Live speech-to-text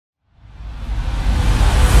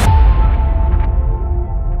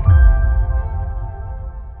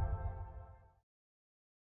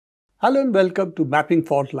Hello and welcome to Mapping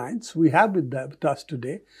Fault Lines. We have with us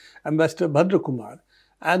today Ambassador Bhadrakumar,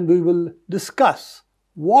 and we will discuss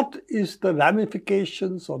what is the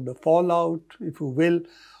ramifications or the fallout, if you will,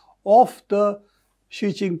 of the Xi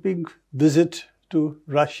Jinping visit to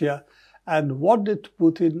Russia and what did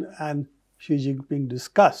Putin and Xi Jinping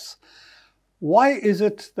discuss. Why is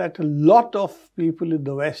it that a lot of people in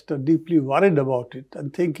the West are deeply worried about it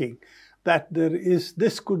and thinking that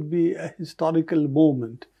this could be a historical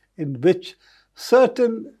moment in which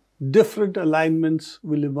certain different alignments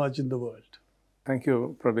will emerge in the world? Thank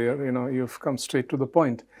you, Prabir. You've come straight to the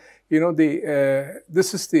point.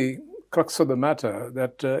 This is the crux of the matter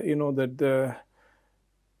that, to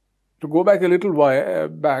go back a little while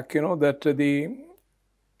back, that the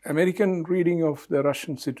American reading of the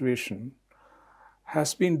Russian situation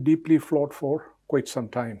has been deeply flawed for quite some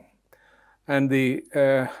time. And the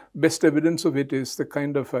best evidence of it is the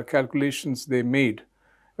kind of calculations they made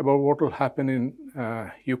about what will happen in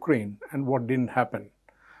Ukraine and what didn't happen,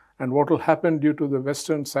 and what will happen due to the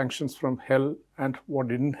Western sanctions from hell and what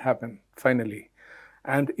didn't happen finally.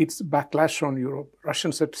 And it's backlash on Europe.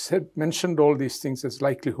 Russians had mentioned all these things as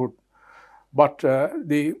likelihood, but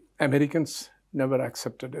the Americans never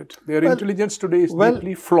accepted it. Their intelligence today is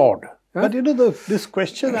deeply flawed. But this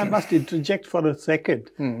question, I must interject for a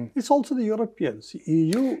second. It's also the Europeans,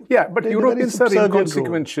 EU. Yeah, but Europeans are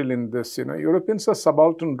inconsequential in this. Europeans are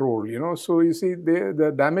subaltern role. So you see,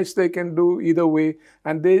 the damage they can do either way,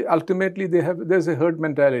 and they ultimately there's a herd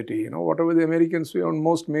mentality. Whatever the Americans say on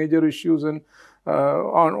most major issues and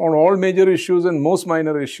on all major issues and most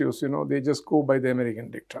minor issues, they just go by the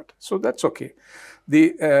American diktat. So that's okay.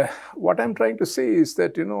 What I'm trying to say is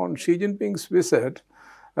that on Xi Jinping's visit,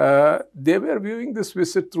 they were viewing this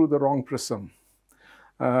visit through the wrong prism,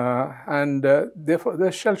 and therefore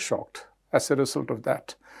they're shell-shocked as a result of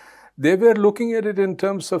that. They were looking at it in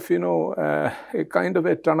terms of, a kind of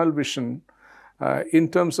a tunnel vision in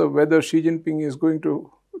terms of whether Xi Jinping is going to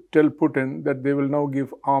tell Putin that they will now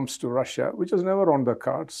give arms to Russia, which is never on the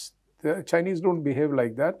cards. The Chinese don't behave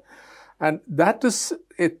like that. And that is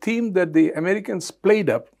a theme that the Americans played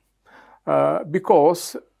up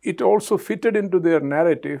because it also fitted into their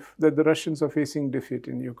narrative that the Russians are facing defeat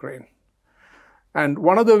in Ukraine. And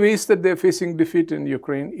one of the ways that they're facing defeat in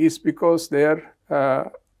Ukraine is because their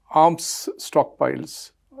arms stockpiles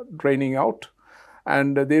are draining out,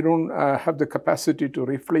 and they don't have the capacity to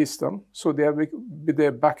replace them, so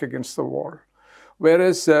they're back against the wall.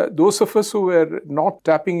 Whereas those of us who were not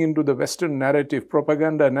tapping into the Western narrative,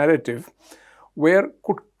 propaganda narrative,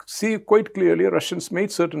 could see quite clearly Russians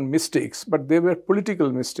made certain mistakes, but they were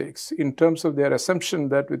political mistakes in terms of their assumption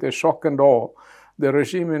that with a shock and awe, the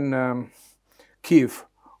regime in Kiev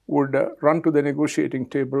would run to the negotiating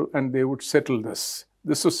table and they would settle this.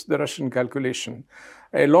 This was the Russian calculation.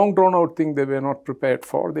 A long drawn-out thing they were not prepared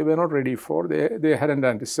for, they were not ready for, they hadn't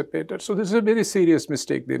anticipated. So this is a very serious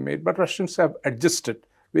mistake they made, but Russians have adjusted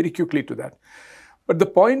very quickly to that. But the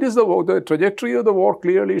point is the trajectory of the war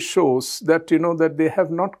clearly shows that, that they have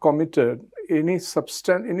not committed any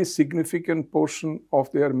significant portion of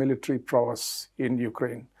their military prowess in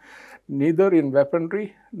Ukraine, neither in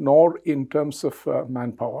weaponry nor in terms of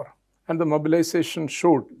manpower. And the mobilization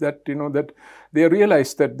showed that, that they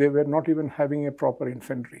realized that they were not even having a proper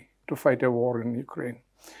infantry to fight a war in Ukraine.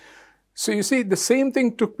 So you see, the same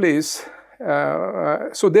thing took place.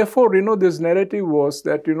 So therefore, this narrative was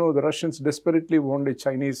that, the Russians desperately want a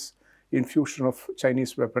Chinese infusion of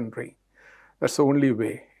Chinese weaponry. That's the only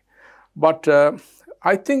way. But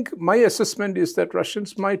I think my assessment is that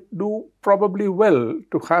Russians might do probably well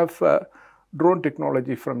to have drone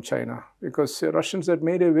technology from China, because Russians had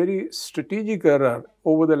made a very strategic error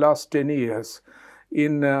over the last 10 years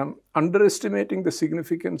in underestimating the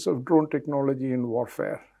significance of drone technology in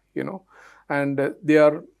warfare, and they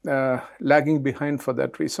are lagging behind for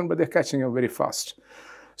that reason, but they're catching up very fast.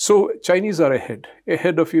 So Chinese are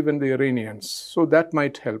ahead of even the Iranians. So that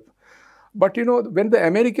might help. But, when the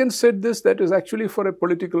Americans said this, that is actually for a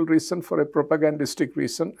political reason, for a propagandistic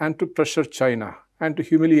reason, and to pressure China and to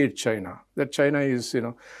humiliate China, that China is,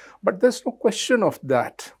 But there's no question of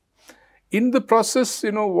that. In the process,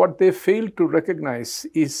 what they failed to recognize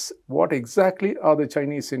is what exactly are the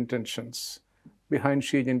Chinese intentions behind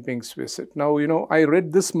Xi Jinping's visit. Now, I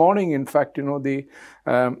read this morning, in fact, the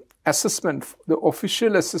assessment, the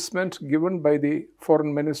official assessment given by the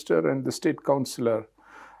foreign minister and the state councillor,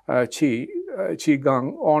 Qi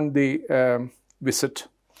Gang, on the visit.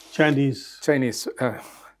 Chinese.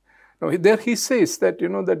 Now, there he says that,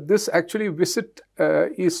 that this actually visit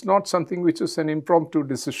is not something which is an impromptu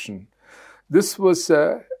decision. This was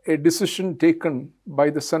a decision taken by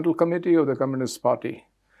the Central Committee of the Communist Party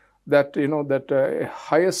that,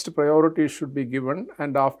 highest priority should be given,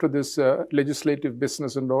 and after this legislative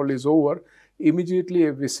business and all is over, immediately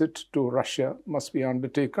a visit to Russia must be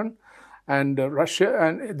undertaken. And Russia,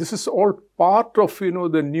 and this is all part of,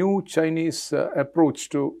 the new Chinese approach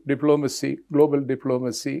to diplomacy, global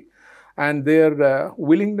diplomacy, and their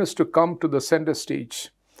willingness to come to the center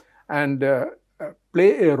stage and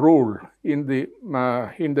play a role in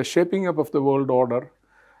the shaping up of the world order.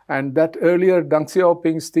 And that earlier Deng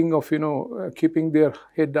Xiaoping's thing of, keeping their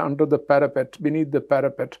head under the parapet, beneath the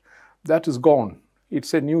parapet, that is gone.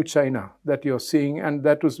 It's a new China that you're seeing, and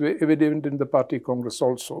that was evident in the party congress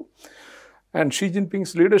also. And Xi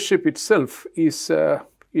Jinping's leadership itself is,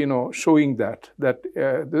 showing that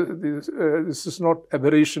this is not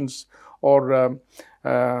aberrations or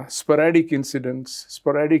sporadic incidents,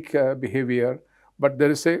 sporadic behavior, but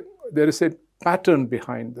there is a pattern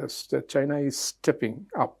behind this, that China is stepping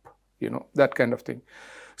up, that kind of thing.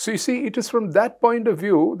 So you see, it is from that point of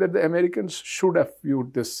view that the Americans should have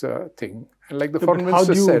viewed this thing. And like the foreign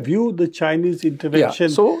minister said, how do you view the Chinese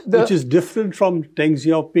intervention, which is different from Deng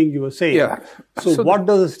Xiaoping, you were saying? Yeah. So what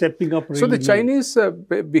does the stepping up really mean? So the Chinese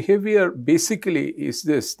behavior basically is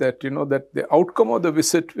this, that, that the outcome of the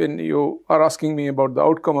visit, when you are asking me about the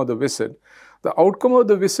outcome of the visit,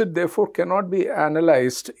 therefore, cannot be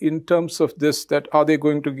analyzed in terms of this, that are they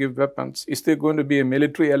going to give weapons? Is there going to be a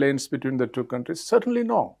military alliance between the two countries? Certainly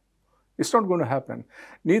no. It's not going to happen.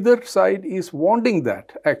 Neither side is wanting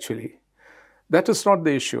that, actually. That is not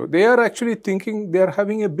the issue. They are actually thinking, they are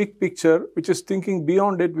having a big picture, which is thinking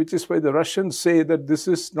beyond it, which is why the Russians say that this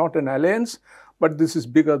is not an alliance, but this is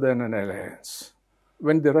bigger than an alliance.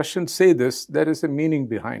 When the Russians say this, there is a meaning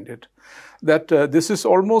behind it. That this is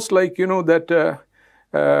almost like, that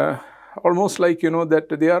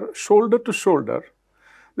they are shoulder to shoulder.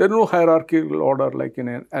 There is no hierarchical order like in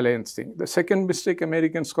an alliance thing. The second mistake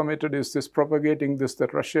Americans committed is this, propagating this,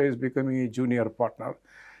 that Russia is becoming a junior partner.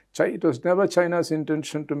 It was never China's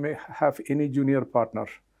intention to have any junior partner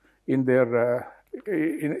in their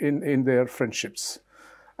in their friendships,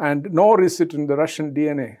 and nor is it in the Russian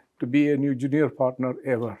DNA to be a new junior partner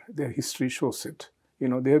ever. Their history shows it.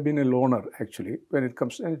 They have been a loner, actually, when it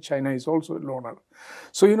comes to, and China is also a loner.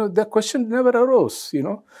 So, the question never arose,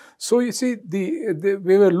 So, you see,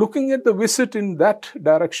 we were looking at the visit in that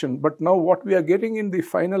direction, but now what we are getting in the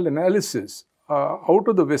final analysis out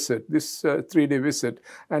of the visit, this 3-day visit,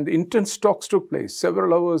 and intense talks took place.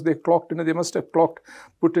 Several hours they clocked, they must have clocked,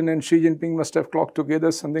 Putin and Xi Jinping must have clocked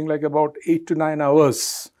together something like about 8 to 9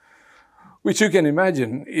 hours. Which you can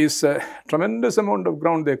imagine is a tremendous amount of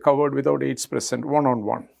ground they covered without aids present,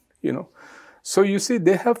 one-on-one, So you see,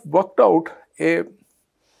 they have worked out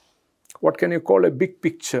what can you call a big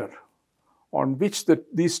picture on which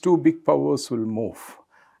these two big powers will move.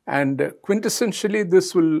 And quintessentially,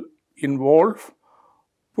 this will involve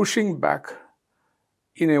pushing back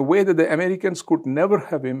in a way that the Americans could never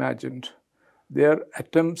have imagined their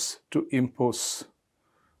attempts to impose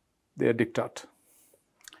their diktat.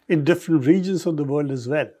 In different regions of the world as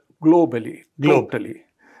well. Globally, totally.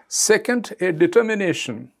 Second, a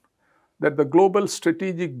determination that the global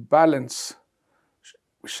strategic balance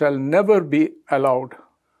shall never be allowed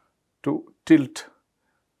to tilt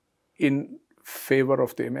in favor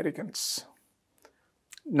of the Americans.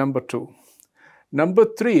 Number 2. Number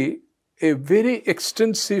 3, a very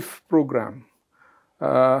extensive program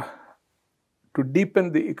to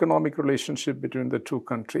deepen the economic relationship between the two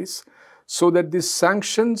countries, so that these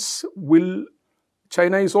sanctions will,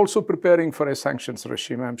 China is also preparing for a sanctions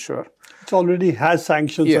regime, I'm sure. It already has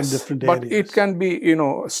sanctions on different areas. But it can be,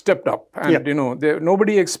 stepped up. And,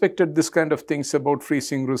 nobody expected this kind of things about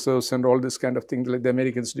freezing reserves and all this kind of things like the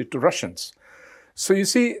Americans did to Russians. So you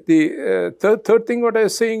see, the third thing what I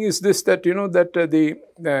was saying is this, that,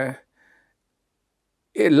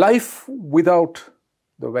 a life without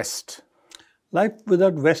the West. Life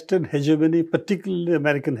without Western hegemony, particularly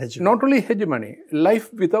American hegemony. Not only hegemony, life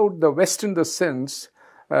without the West in the sense,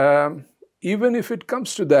 even if it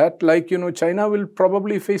comes to that, like, China will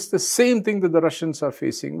probably face the same thing that the Russians are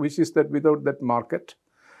facing, which is that without that market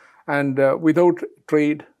and without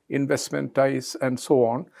trade, investment ties, and so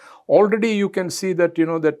on. Already you can see that,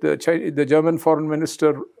 that the German foreign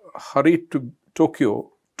minister hurried to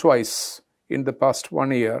Tokyo twice in the past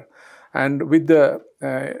 1 year, and with the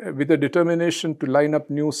determination to line up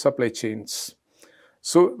new supply chains.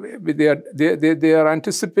 So they are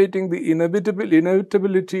anticipating the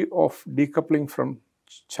inevitability of decoupling from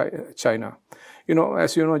China.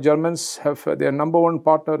 As you know, Germans have their number one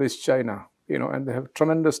partner is China. And they have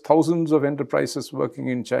tremendous thousands of enterprises working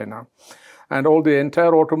in China. And all the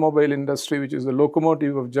entire automobile industry, which is the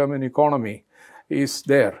locomotive of German economy, is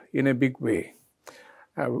there in a big way.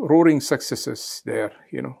 Roaring successes there,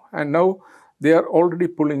 and now they are already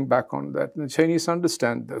pulling back on that. And the Chinese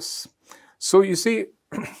understand this. So you see,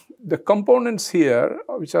 the components here,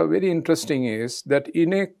 which are very interesting, is that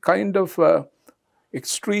in a kind of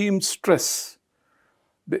extreme stress,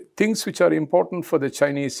 the things which are important for the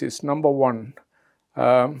Chinese is, number one,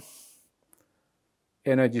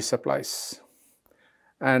 energy supplies.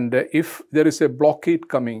 And if there is a blockade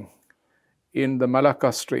coming in the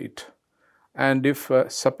Malacca Strait, and if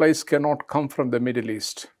supplies cannot come from the Middle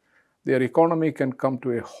East, their economy can come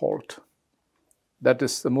to a halt. That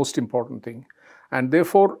is the most important thing. And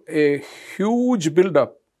therefore, a huge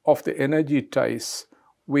buildup of the energy ties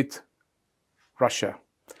with Russia.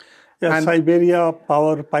 Yeah, and Siberia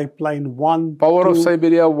Power Pipeline 1, Power 2, of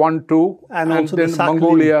Siberia 1, 2, and also then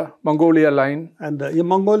the Mongolia line. And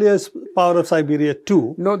Mongolia is Power of Siberia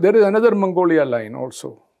 2. No, there is another Mongolia line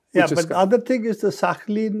also. Yeah, but the other thing is the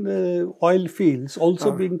Sakhalin oil fields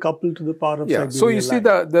also being coupled to the Power of Siberia. So you see,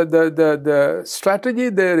 the strategy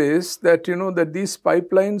there is that, that these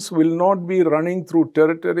pipelines will not be running through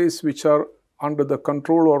territories which are under the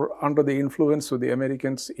control or under the influence of the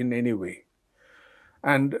Americans in any way.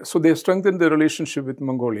 And so they have strengthened the relationship with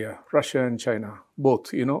Mongolia, Russia and China,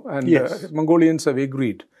 both, and yes. Mongolians have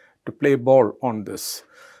agreed to play ball on this.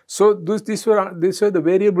 So these were the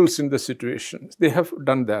variables in the situation. They have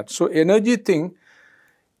done that. So energy thing,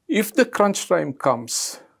 if the crunch time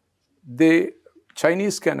comes, the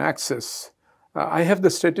Chinese can access. I have the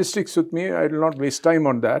statistics with me. I will not waste time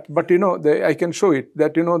on that. But, I can show it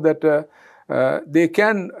that, that they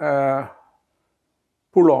can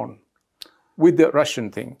pull on with the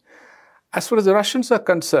Russian thing. As far as the Russians are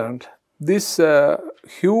concerned, this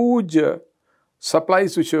huge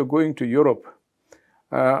supplies which are going to Europe,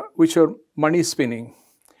 which are money spinning,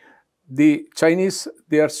 the Chinese,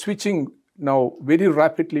 they are switching now very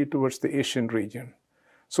rapidly towards the Asian region.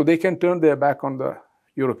 So they can turn their back on the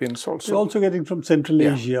Europeans also. They're also getting from Central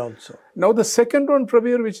Asia also. Now the second one,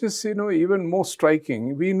 Prabir, which is, even more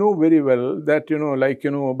striking, we know very well that,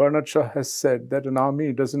 Bernard Shaw has said that an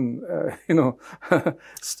army doesn't,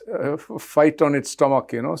 fight on its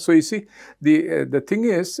stomach, So you see, the thing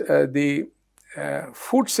is, the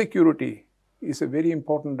food security is a very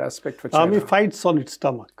important aspect for China. Army fights on its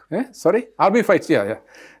stomach. Sorry? Army fights, yeah.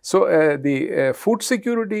 So the food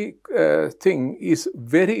security thing is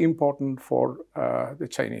very important for the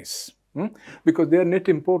Chinese. Because they are net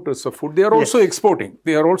importers of food. They are also exporting.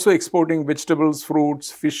 They are also exporting vegetables,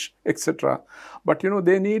 fruits, fish, etc. But,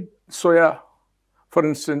 they need soya. For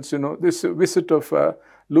instance, this visit of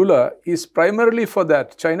Lula is primarily for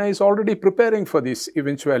that. China is already preparing for these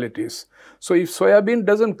eventualities. So if soybean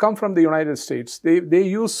doesn't come from the United States, they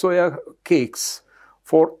use soya cakes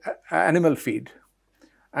for animal feed.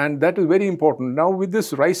 And that is very important. Now with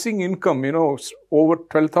this rising income, over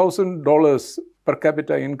 $12,000 per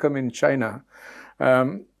capita income in China,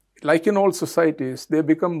 like in all societies, they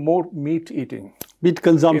become more meat eating. Meat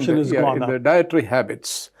consumption is gone up. In the dietary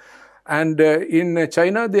habits. And in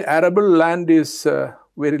China, the arable land is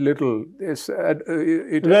very little.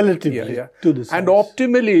 Relatively to the size. And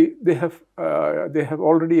optimally, they have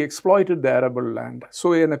already exploited the arable land.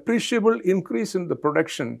 So an appreciable increase in the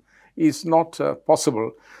production is not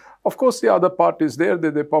possible. Of course, the other part is there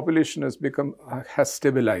that the population has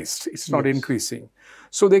stabilized. It's not increasing.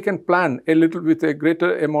 So they can plan a little with a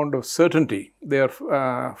greater amount of certainty their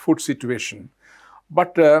food situation.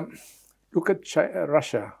 But look at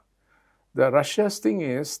Russia. The Russia's thing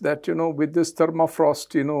is that, with this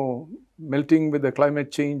thermofrost, melting with the climate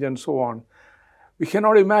change and so on, we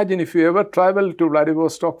cannot imagine if you ever travel to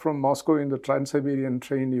Vladivostok from Moscow in the Trans-Siberian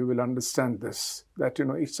train, you will understand this, that,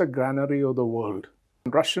 it's a granary of the world.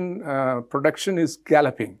 Russian production is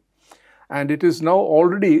galloping, and it is now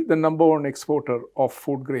already the #1 exporter of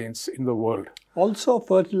food grains in the world. Also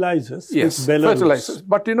fertilizers. Yes, fertilizers.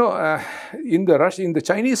 But in the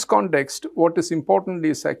Chinese context, what is important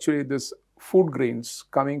is actually this food grains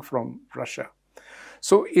coming from Russia.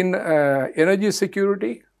 So in energy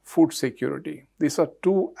security, food security, these are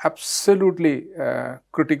two absolutely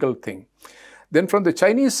critical things. Then from the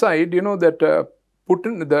Chinese side, that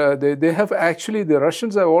Putin, they have actually, the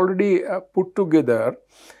Russians have already put together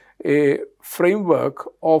a framework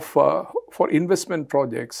of for investment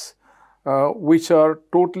projects, which are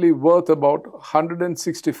totally worth about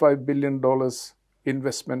 $165 billion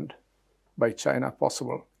investment by China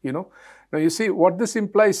possible, Now you see what this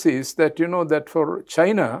implies is that, that for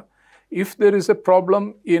China, if there is a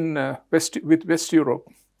problem with West Europe,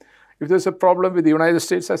 if there's a problem with the United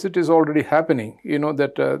States, as it is already happening,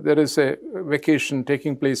 that there is a vacation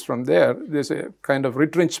taking place from there, there's a kind of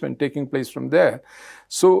retrenchment taking place from there.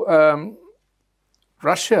 So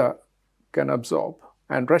Russia can absorb.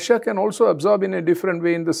 And Russia can also absorb in a different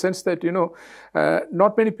way, in the sense that,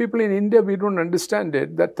 not many people in India, we don't understand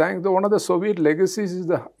it, that one of the Soviet legacies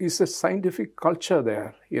is a scientific culture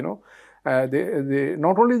there,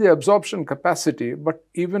 not only the absorption capacity, but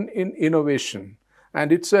even in innovation.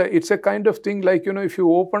 And it's a kind of thing like, if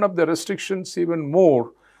you open up the restrictions even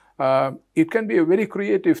more, it can be a very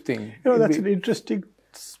creative thing. That's an interesting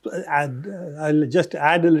add. I'll just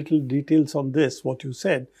add a little details on this, what you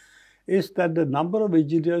said, is that the number of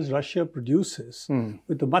engineers Russia produces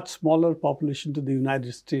with a much smaller population to the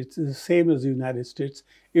United States is the same as the United States,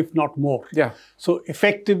 if not more. Yeah. So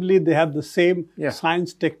effectively, they have the same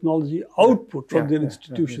science technology output from their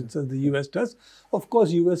institutions as the US does. Of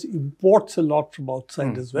course, US imports a lot from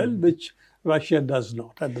outside as well, which Russia does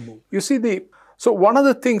not at the moment. You see, so one of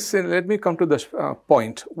the things, let me come to the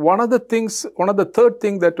point. One of the third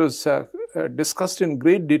thing that was discussed in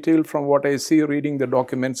great detail from what I see reading the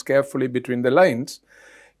documents carefully between the lines,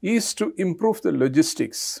 is to improve the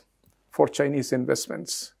logistics for Chinese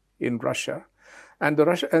investments in Russia. And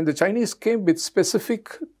the Chinese came with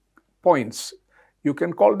specific points. You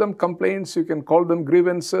can call them complaints, you can call them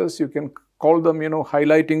grievances, you can call them,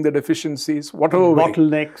 highlighting the deficiencies, whatever way.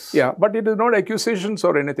 Bottlenecks. Yeah, but it is not accusations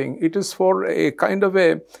or anything. It is for a kind of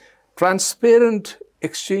a transparent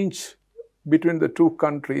exchange between the two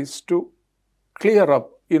countries to clear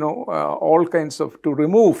up, all kinds of, to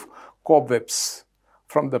remove cobwebs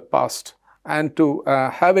from the past and to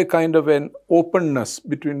have a kind of an openness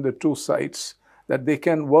between the two sides, that they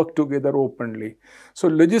can work together openly. So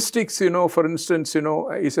logistics, for instance,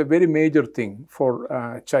 is a very major thing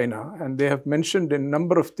for China. And they have mentioned a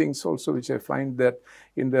number of things also, which I find that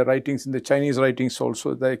in their writings, in the Chinese writings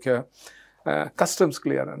also, like customs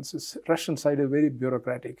clearances. Russian side is very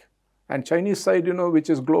bureaucratic. And Chinese side, which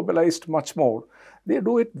is globalized much more, they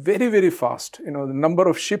do it very, very fast. The number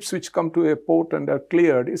of ships which come to a port and are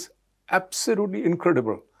cleared is absolutely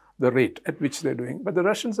incredible, the rate at which they're doing. But the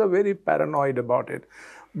Russians are very paranoid about it.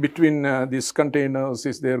 Between these containers,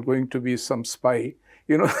 is there going to be some spy?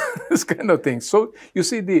 This kind of thing. So you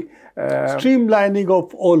see the streamlining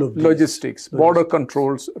of all of these. Logistics, border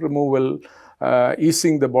controls, removal,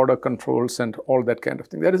 easing the border controls and all that kind of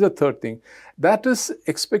thing. That is the third thing. That is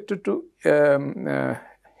expected to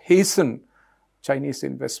hasten Chinese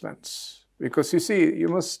investments. Because you see, you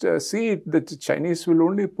must see it that the Chinese will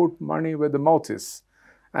only put money where the mouth is.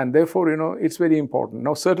 And therefore, it's very important.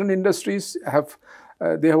 Now, certain industries have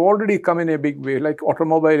already come in a big way, like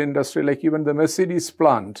automobile industry, like even the Mercedes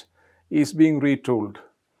plant is being retooled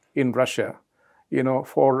in Russia,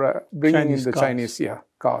 for bringing in the Chinese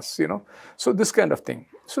cars, So this kind of thing.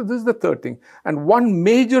 So this is the third thing. And one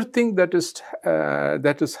major thing that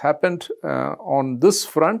has happened on this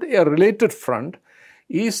front, a related front,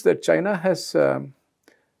 is that China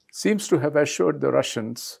seems to have assured the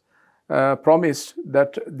Russians, promised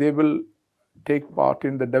that they will take part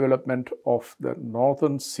in the development of the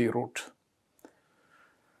Northern Sea Route.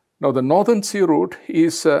 Now, the Northern Sea Route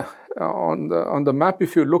is on the map.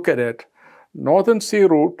 If you look at it, Northern Sea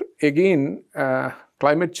Route, again,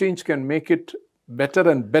 climate change can make it better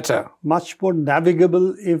and better. Much more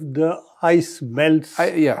navigable if the ice melts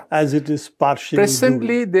as it is partially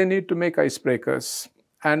Presently, they need to make icebreakers.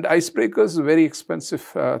 And icebreakers is a very expensive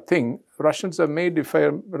thing. Russians have made, if I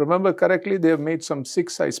remember correctly, they have made some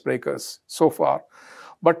 6 icebreakers so far.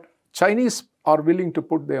 But Chinese are willing to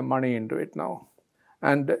put their money into it now.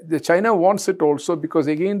 And China wants it also because,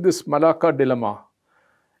 again, this Malacca dilemma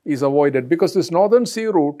is avoided. Because this Northern Sea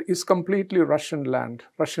Route is completely Russian land,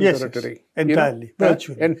 Russian territory. Yes, entirely,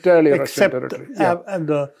 virtually. Entirely Russian territory.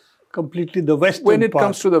 And completely the western part. When it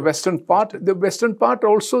comes to the western part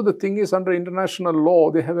also, the thing is, under international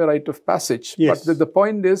law, they have a right of passage. Yes. But the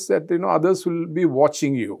point is that, others will be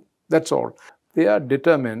watching you. That's all. They are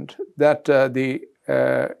determined that the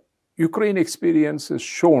Ukraine experience has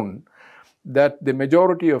shown that the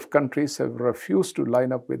majority of countries have refused to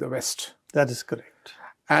line up with the West. That is correct.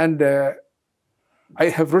 And I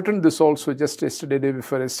have written this also just yesterday, day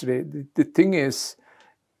before yesterday. The thing is,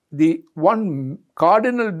 the one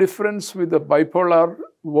cardinal difference with the bipolar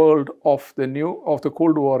world of the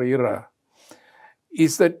Cold War era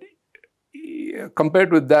is that,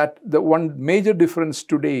 compared with that, the one major difference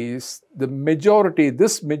today is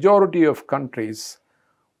this majority of countries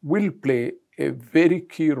will play a very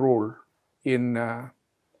key role in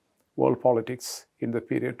world politics in the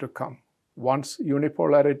period to come. Once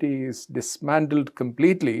unipolarity is dismantled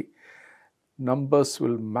completely, numbers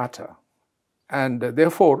will matter. And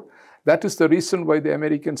therefore, that is the reason why the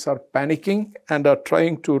Americans are panicking and are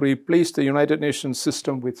trying to replace the United Nations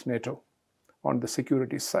system with NATO on the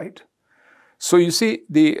security side. So you see,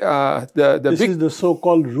 this is the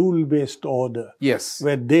so-called rule-based order. Yes.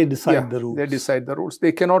 Where they decide the rules. They decide the rules.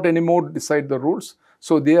 They cannot anymore decide the rules.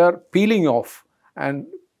 So they are peeling off and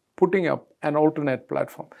putting up an alternate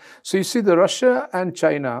platform. So you see, the Russia and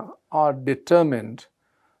China are determined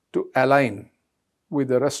to align with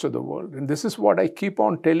the rest of the world. And this is what I keep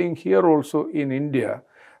on telling here also in India,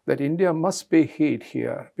 that India must pay heed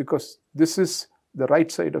here, because this is the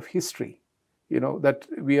right side of history, that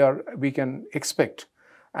we can expect,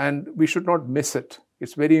 and we should not miss it.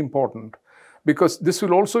 It's very important, because this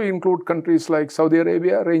will also include countries like Saudi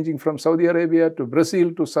Arabia, ranging from Saudi Arabia to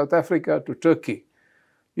Brazil to South Africa to Turkey.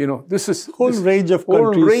 This is whole range of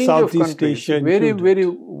countries, Southeast Asia, very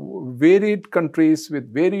varied countries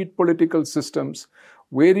with varied political systems,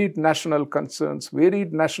 varied national concerns,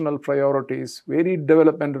 varied national priorities, varied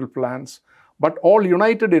developmental plans, but all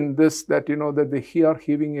united in this, that that they are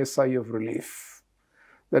heaving a sigh of relief,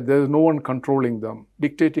 that there is no one controlling them,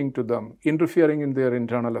 dictating to them, interfering in their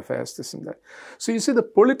internal affairs, this and that. So you see, the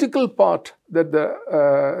political part that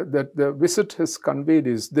the visit has conveyed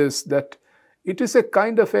is this, that it is a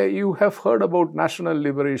kind of you have heard about national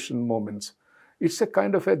liberation movements. It's a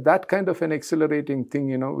kind of that kind of an accelerating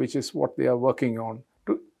thing, which is what they are working on,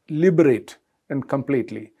 to liberate and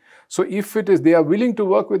completely. So if it is, they are willing to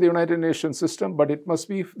work with the United Nations system, but it must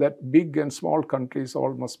be that big and small countries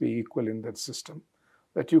all must be equal in that system,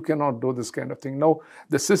 that you cannot do this kind of thing. Now,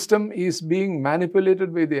 the system is being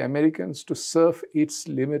manipulated by the Americans to serve its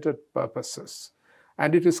limited purposes.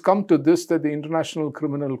 And it has come to this, that the International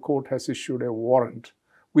Criminal Court has issued a warrant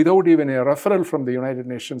without even a referral from the United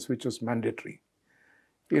Nations, which was mandatory.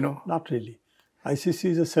 Not really.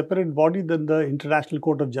 ICC is a separate body than the International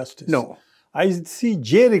Court of Justice. No.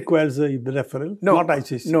 ICJ requires a referral, not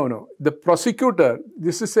ICC. No. The prosecutor,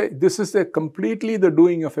 this is completely the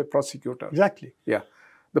doing of a prosecutor. Exactly. Yeah.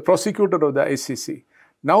 The prosecutor of the ICC.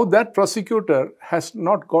 Now that prosecutor has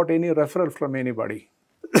not got any referral from anybody.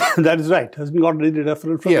 That is right. Hasn't got any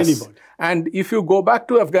referral from anybody. And if you go back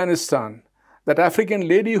to Afghanistan, that African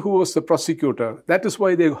lady who was the prosecutor, that is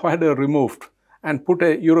why they had her removed and put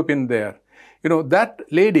a European there. That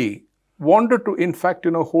lady wanted to, in fact,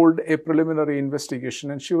 hold a preliminary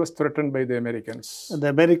investigation, and she was threatened by the Americans. The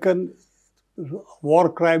American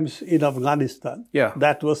war crimes in Afghanistan. Yeah.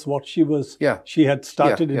 That was what she was. Yeah. She had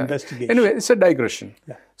started investigation. Anyway, it's a digression.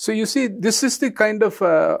 Yeah. So you see, this is the kind of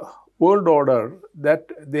world order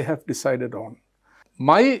that they have decided on.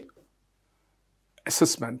 My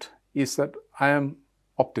assessment is that I am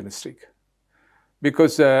optimistic,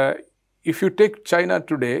 because if you take China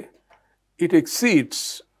today, it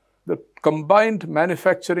exceeds the combined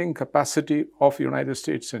manufacturing capacity of United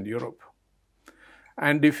States and Europe.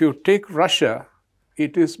 And if you take Russia,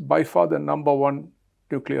 it is by far the #1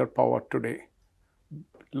 nuclear power today,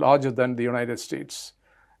 larger than the United States.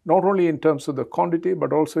 Not only in terms of the quantity,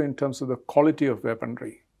 but also in terms of the quality of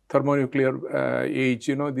weaponry. Thermonuclear age,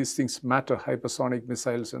 these things matter, hypersonic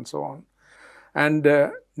missiles and so on. And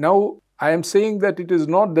now I am saying that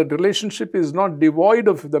the relationship is not devoid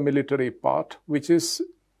of the military part, which is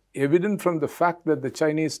evident from the fact that the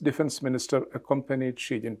Chinese defense minister accompanied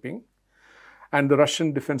Xi Jinping, and the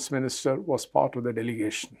Russian defense minister was part of the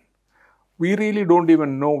delegation. We really don't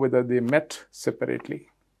even know whether they met separately.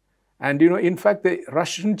 And, in fact, the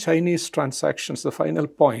Russian-Chinese transactions, the final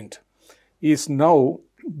point, is now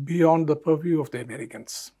beyond the purview of the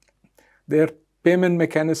Americans. Their payment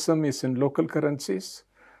mechanism is in local currencies,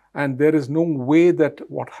 and there is no way that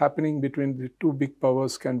what's happening between the two big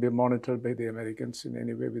powers can be monitored by the Americans in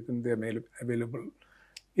any way within the available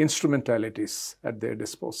instrumentalities at their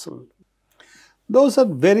disposal. Those are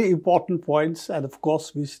very important points, and of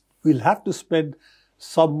course we'll have to spend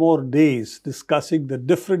some more days discussing the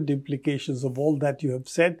different implications of all that you have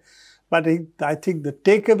said. But I think the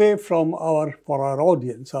takeaway for our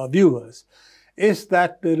audience, our viewers, is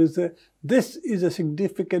that this is a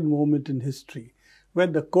significant moment in history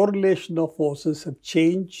when the correlation of forces have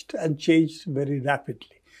changed, and changed very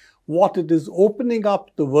rapidly. What it is opening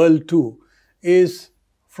up the world to is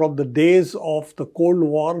from the days of the Cold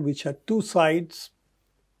War, which had two sides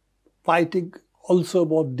fighting also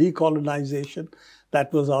about decolonization.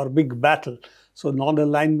 That was our big battle. So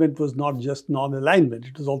non-alignment was not just non-alignment,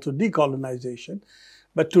 it was also decolonization.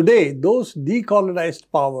 But today, those decolonized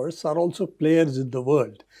powers are also players in the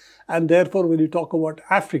world. And therefore, when you talk about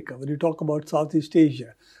Africa, when you talk about Southeast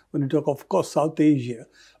Asia, when you talk, of course, South Asia,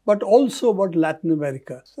 but also about Latin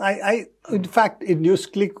America. In fact, in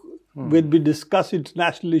Newsclick, when we discuss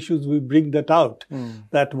international issues, we bring that out,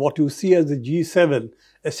 that what you see as the G7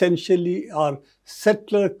 essentially are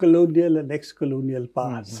settler, colonial and ex-colonial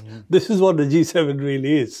powers. This is what the G7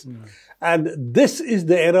 really is. And this is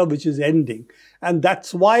the era which is ending. And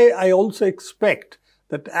that's why I also expect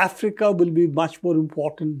that Africa will be much more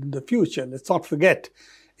important in the future. Let's not forget,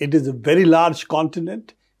 it is a very large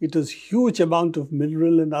continent. It has huge amount of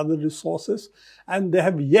mineral and other resources, and they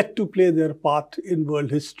have yet to play their part in world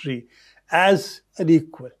history as an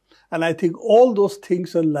equal. And I think all those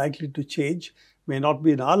things are likely to change, may not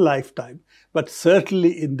be in our lifetime, but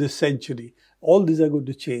certainly in this century. All these are going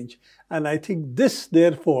to change. And I think this,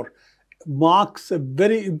 therefore, marks a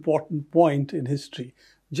very important point in history,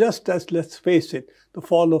 just as, let's face it, the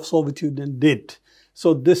fall of Soviet Union did.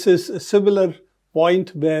 So this is a similar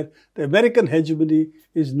point where the American hegemony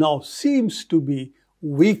is now seems to be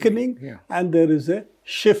weakening, and there is a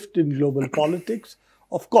shift in global politics.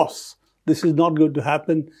 Of course, this is not going to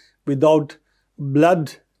happen without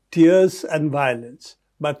blood, tears and violence.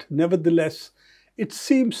 But nevertheless, it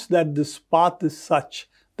seems that this path is such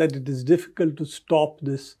that it is difficult to stop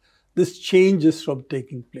this changes from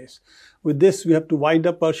taking place. With this, we have to wind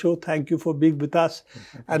up our show. Thank you for being with us.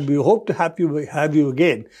 And we hope to have you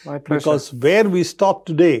again. My pleasure. Because where we stop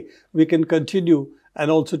today, we can continue and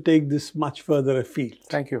also take this much further afield.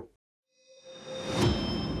 Thank you.